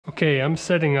Okay, I'm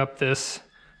setting up this.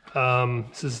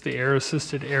 This is the Air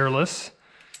Assisted Airless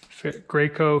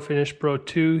Graco Finish Pro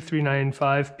 2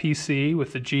 395 PC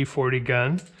with the G40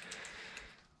 gun.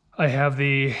 I have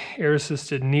the Air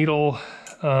Assisted needle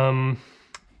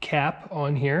cap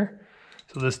on here,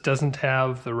 so this doesn't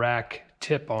have the rack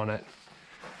tip on it.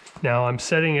 Now I'm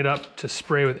setting it up to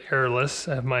spray with airless.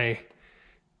 I have my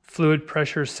fluid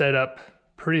pressure set up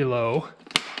pretty low,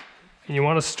 and you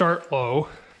want to start low,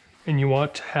 and you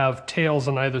want to have tails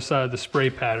on either side of the spray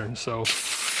pattern. So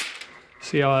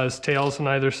see how it has tails on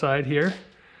either side here?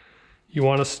 You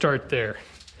want to start there,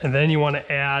 and then you want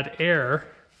to add air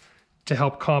to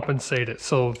help compensate it.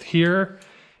 So here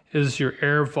is your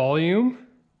air volume.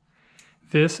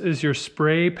 This is your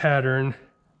spray pattern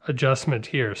adjustment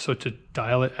here. So to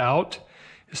dial it out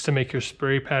is to make your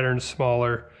spray pattern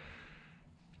smaller.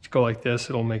 To go like this,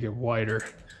 it'll make it wider.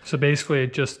 So basically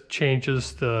it just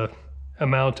changes the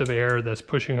amount of air that's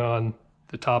pushing on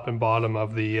the top and bottom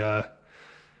of the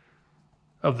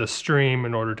stream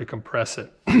in order to compress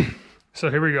it. So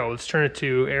here we go, let's turn it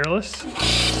to airless.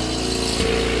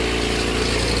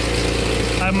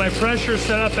 I have my pressure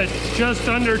set up at just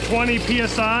under 20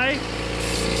 PSI.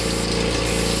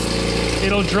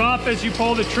 It'll drop as you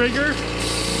pull the trigger.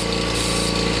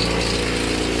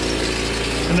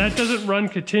 And that doesn't run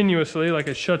continuously, like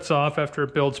it shuts off after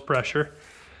it builds pressure.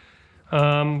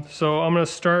 So I'm gonna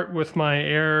start with my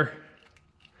air.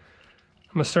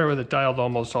 I'm gonna start with it dialed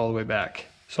almost all the way back.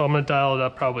 So I'm gonna dial it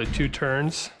up probably 2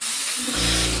 turns,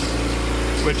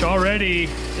 which already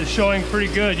is showing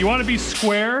pretty good. You wanna be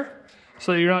square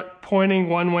so that you're not pointing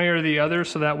one way or the other,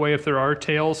 so that way if there are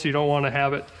tails, you don't wanna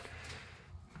have it,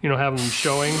 you know, have them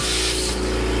showing.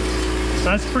 So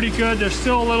that's pretty good. There's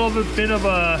still a little bit of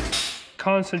a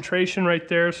concentration right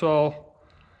there, so I'll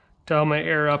dial my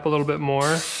air up a little bit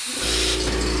more.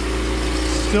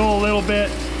 Still a little bit.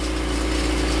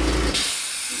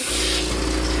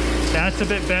 That's a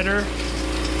bit better.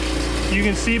 You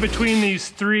can see between these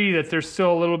 3 that there's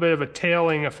still a little bit of a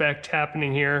tailing effect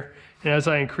happening here. And as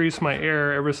I increase my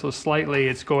air ever so slightly,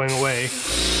 it's going away.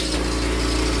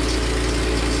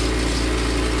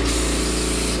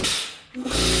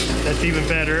 That's even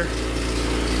better.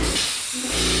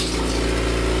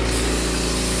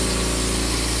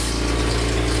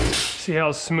 See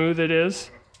how smooth it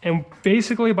is? And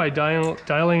basically by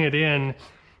dialing it in,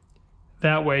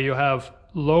 that way you'll have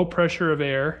low pressure of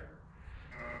air,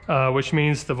 which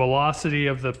means the velocity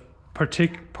of the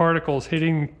particles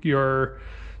hitting your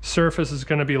surface is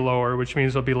going to be lower, which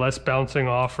means there'll be less bouncing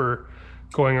off or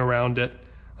going around it,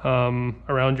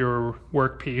 around your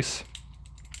workpiece.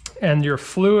 And your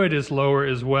fluid is lower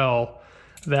as well.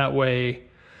 That way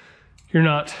you're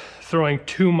not throwing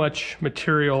too much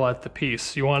material at the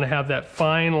piece. You want to have that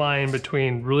fine line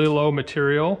between really low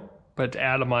material but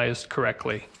atomized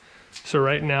correctly. So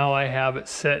right now I have it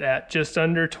set at just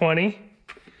under 20,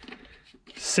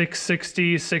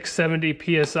 660,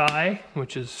 670 PSI,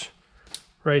 which is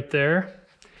right there.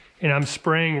 And I'm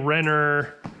spraying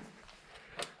Renner.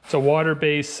 It's a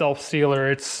water-based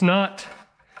self-sealer. It's not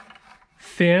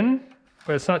thin,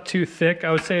 but it's not too thick.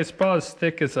 I would say it's about as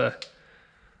thick as a,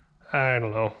 I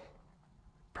don't know,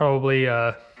 probably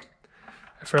a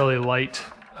fairly light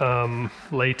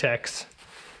latex.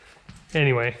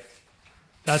 Anyway,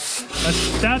 that's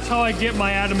how I get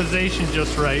my atomization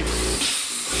just right.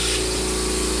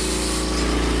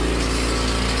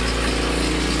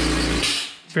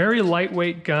 Very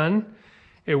lightweight gun.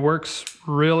 It works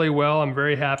really well. I'm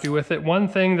very happy with it. One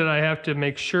thing that I have to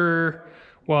make sure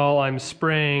while I'm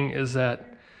spraying is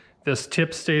that this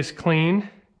tip stays clean.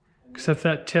 Because if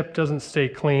that tip doesn't stay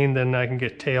clean, then I can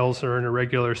get tails or an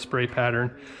irregular spray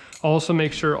pattern. Also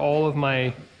make sure all of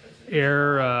my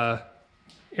air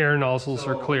nozzles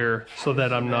are clear so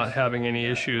that I'm not having any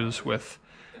issues with,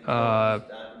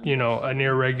 you know, an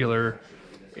irregular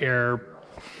air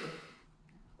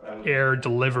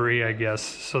delivery, I guess,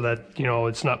 so that, you know,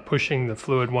 it's not pushing the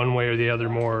fluid one way or the other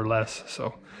more or less.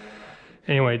 So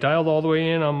anyway, dialed all the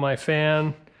way in on my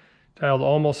fan, dialed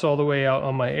almost all the way out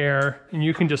on my air, and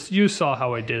you can just, you saw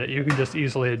how I did it. You can just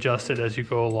easily adjust it as you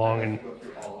go along, and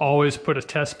always put a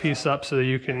test piece up so that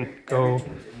you can go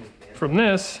from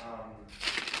this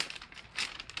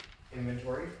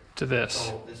to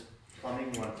this.